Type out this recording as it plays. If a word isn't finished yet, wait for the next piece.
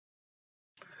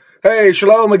Hey,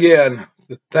 shalom again.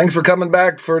 Thanks for coming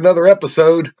back for another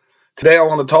episode. Today I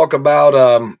want to talk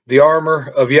about the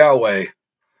armor of Yahweh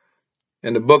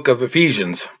in the book of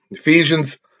Ephesians.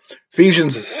 Ephesians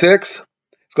 6,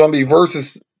 it's going to be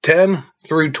verses 10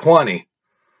 through 20.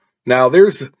 Now,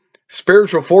 there's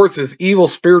spiritual forces, evil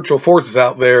spiritual forces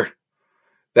out there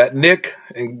that nick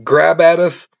and grab at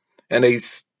us, and they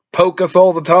poke us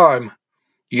all the time,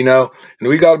 and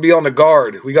we got to be on the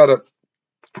guard. We got to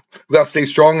stay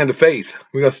strong in the faith.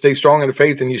 We got to stay strong in the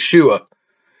faith in Yeshua.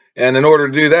 And in order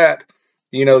to do that,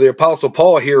 the Apostle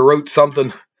Paul here wrote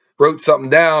something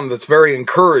down that's very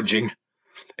encouraging,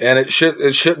 and it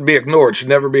shouldn't be ignored. It should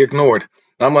never be ignored.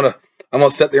 I'm gonna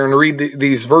sit there and read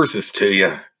these verses to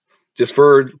you, just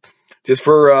for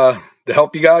to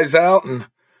help you guys out and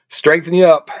strengthen you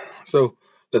up. So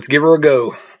let's give her a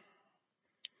go.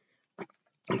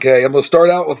 Okay, I'm gonna start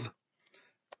out with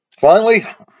finally,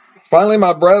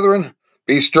 my brethren,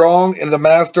 be strong in the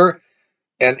Master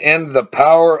and in the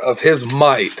power of his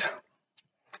might.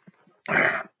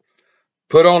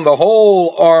 Put on the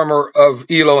whole armor of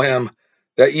Elohim,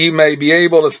 that ye may be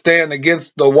able to stand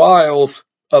against the wiles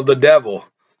of the devil.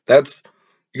 You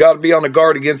got to be on the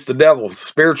guard against the devil.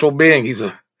 Spiritual being. He's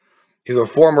an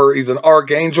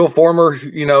archangel, former,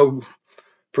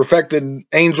 perfected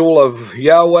angel of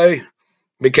Yahweh.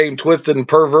 Became twisted and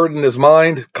perverted in his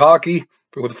mind, cocky,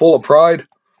 full of pride.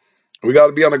 We got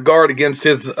to be on the guard against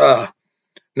his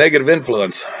negative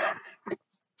influence.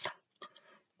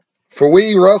 For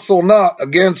we wrestle not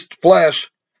against flesh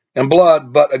and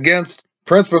blood, but against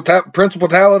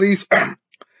principalities,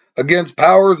 against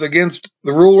powers, against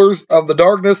the rulers of the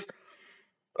darkness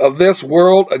of this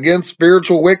world, against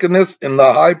spiritual wickedness in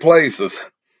the high places.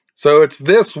 So it's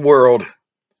this world,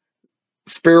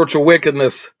 spiritual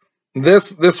wickedness,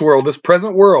 this world, this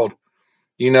present world.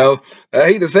 I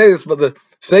hate to say this, but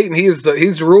Satan, he's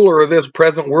the ruler of this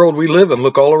present world we live in.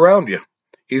 Look all around you.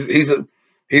 He's the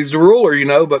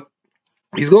ruler, but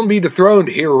he's going to be dethroned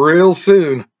here real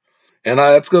soon, and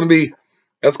that's going to be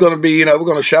we're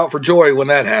going to shout for joy when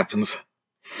that happens.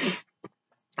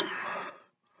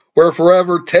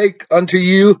 Wherefore take unto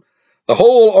you the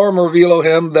whole armor of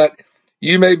Elohim, that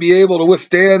you may be able to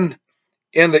withstand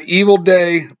in the evil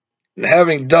day, and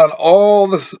having done all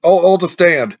to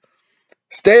stand.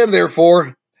 Stand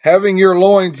therefore, having your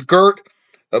loins girt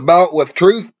about with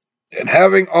truth, and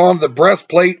having on the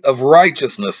breastplate of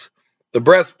righteousness. The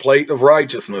breastplate of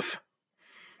righteousness.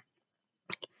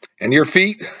 And your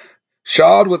feet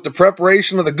shod with the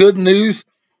preparation of the good news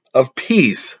of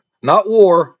peace. Not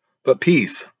war, but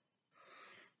peace.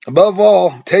 Above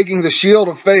all, taking the shield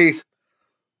of faith,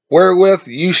 wherewith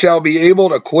you shall be able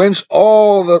to quench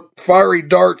all the fiery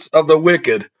darts of the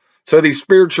wicked. So these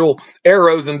spiritual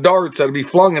arrows and darts that will be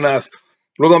flung at us,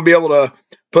 we're going to be able to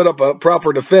put up a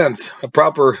proper defense, a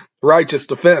proper righteous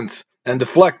defense, and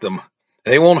deflect them.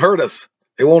 And they won't hurt us.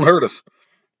 They won't hurt us.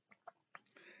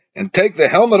 And take the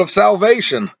helmet of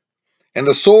salvation and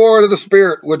the sword of the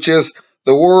Spirit, which is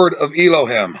the word of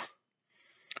Elohim,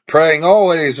 praying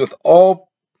always with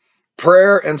all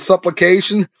prayer and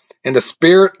supplication in the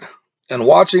Spirit, and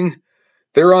watching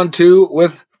thereunto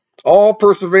with all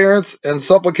perseverance and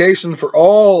supplication for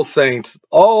all saints,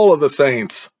 all of the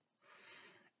saints.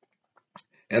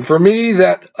 And for me,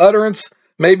 that utterance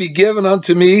may be given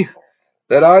unto me,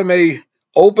 that I may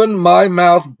open my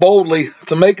mouth boldly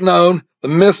to make known the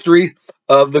mystery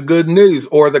of the good news,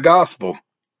 or the gospel,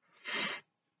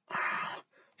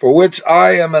 for which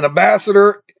I am an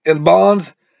ambassador in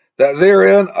bonds, that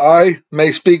therein I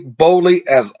may speak boldly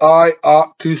as I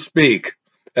ought to speak.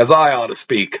 As I ought to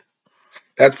speak.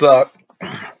 That's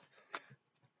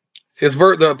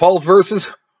Paul's verses,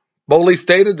 boldly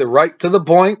stated, they're right to the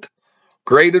point,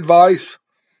 great advice,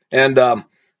 and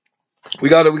we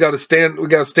got to stand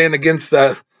against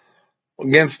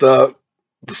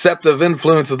deceptive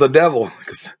influence of the devil,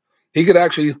 because he could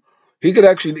actually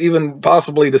even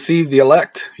possibly deceive the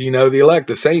elect,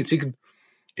 the saints.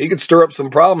 He could stir up some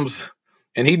problems,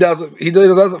 and he does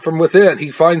it from within.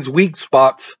 He finds weak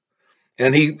spots,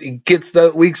 and he gets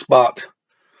that weak spot,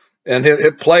 and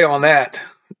he'll play on that.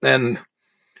 And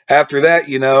after that,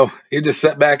 he'll just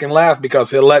sit back and laugh,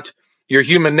 because he'll let your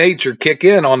human nature kick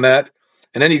in on that.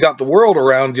 And then you got the world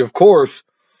around you, of course,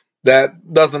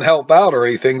 that doesn't help out or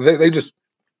anything. They just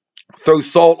throw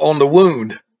salt on the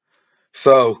wound.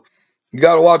 So you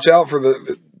got to watch out for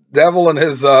the devil and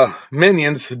his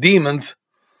minions, demons.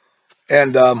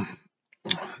 And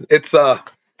it's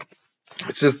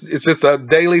just a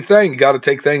daily thing. You got to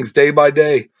take things day by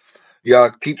day. You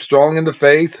got to keep strong in the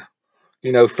faith,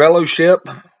 fellowship.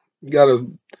 You got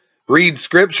to read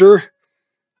scripture,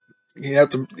 You have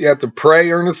to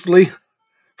pray earnestly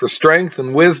for strength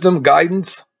and wisdom,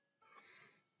 guidance.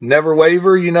 Never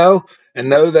waver, and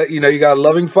know that, you got a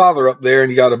loving Father up there, and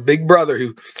you got a big brother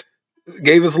who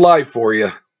gave his life for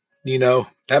you.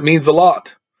 That means a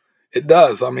lot. It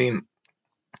does. I mean,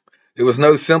 it was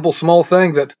no simple, small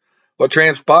thing what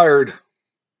transpired,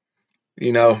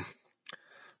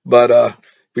 but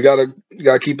we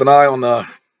gotta keep an eye on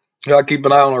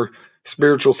our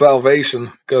spiritual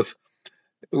salvation, because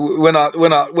we're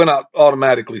not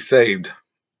automatically saved.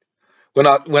 We're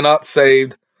not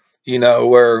saved,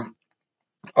 where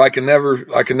I can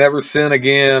never sin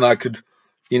again. I'm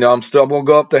going to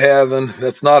go up to heaven.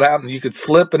 That's not happening. You could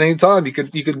slip at any time. You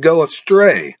could go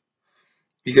astray.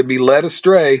 You could be led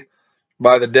astray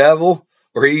by the devil,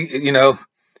 or he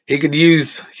could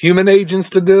use human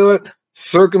agents to do it,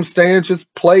 circumstances,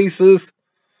 places,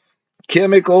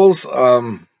 chemicals,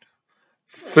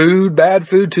 food, bad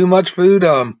food, too much food,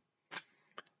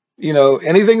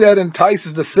 anything that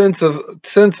entices the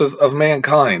senses of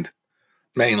mankind,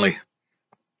 mainly.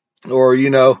 Or,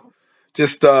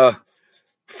 just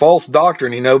false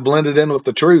doctrine, blended in with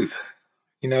the truth.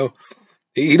 He don't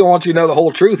want you to know the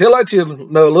whole truth. He'll let you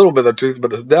know a little bit of the truth,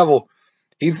 but the devil,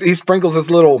 he sprinkles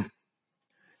his little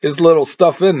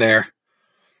stuff in there,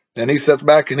 and he sits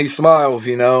back and he smiles,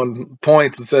 and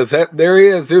points and says, hey, there he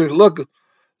is.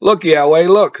 Look, Yahweh,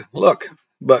 look.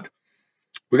 But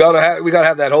we gotta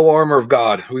have that whole armor of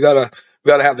God. We gotta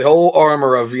have the whole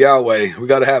armor of Yahweh. We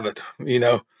gotta have it,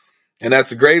 and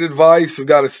that's great advice. We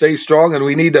gotta stay strong, and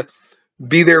we need to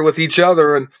be there with each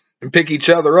other and pick each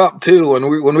other up too.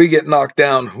 When we get knocked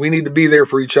down, we need to be there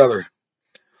for each other,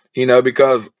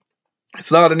 because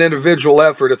it's not an individual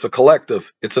effort. It's a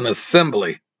collective. It's an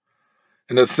assembly.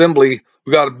 An assembly,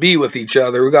 we got to be with each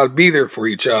other. We got to be there for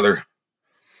each other.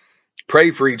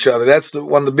 Pray for each other. That's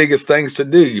one of the biggest things to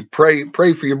do. You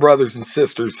pray for your brothers and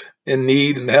sisters in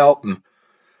need and help.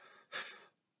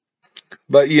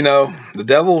 But the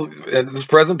devil at this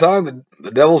present time,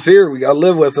 the devil's here. We got to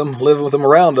live with him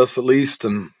around us at least,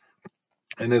 and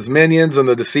his minions and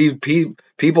the deceived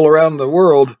people around the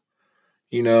world.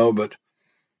 But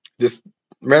just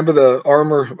remember the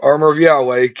armor of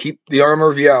Yahweh. Keep the armor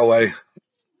of Yahweh.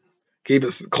 Keep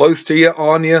it close to you,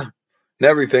 on you, and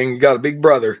everything. You got a big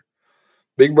brother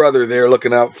there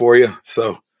looking out for you.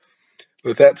 So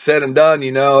with that said and done,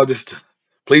 just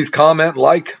please comment,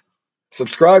 like,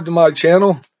 subscribe to my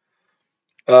channel.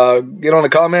 Get on the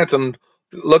comments and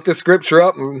look the scripture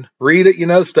up and read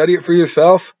it, study it for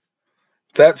yourself.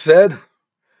 With that said,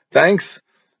 thanks.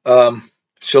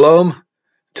 Shalom.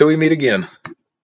 Till we meet again.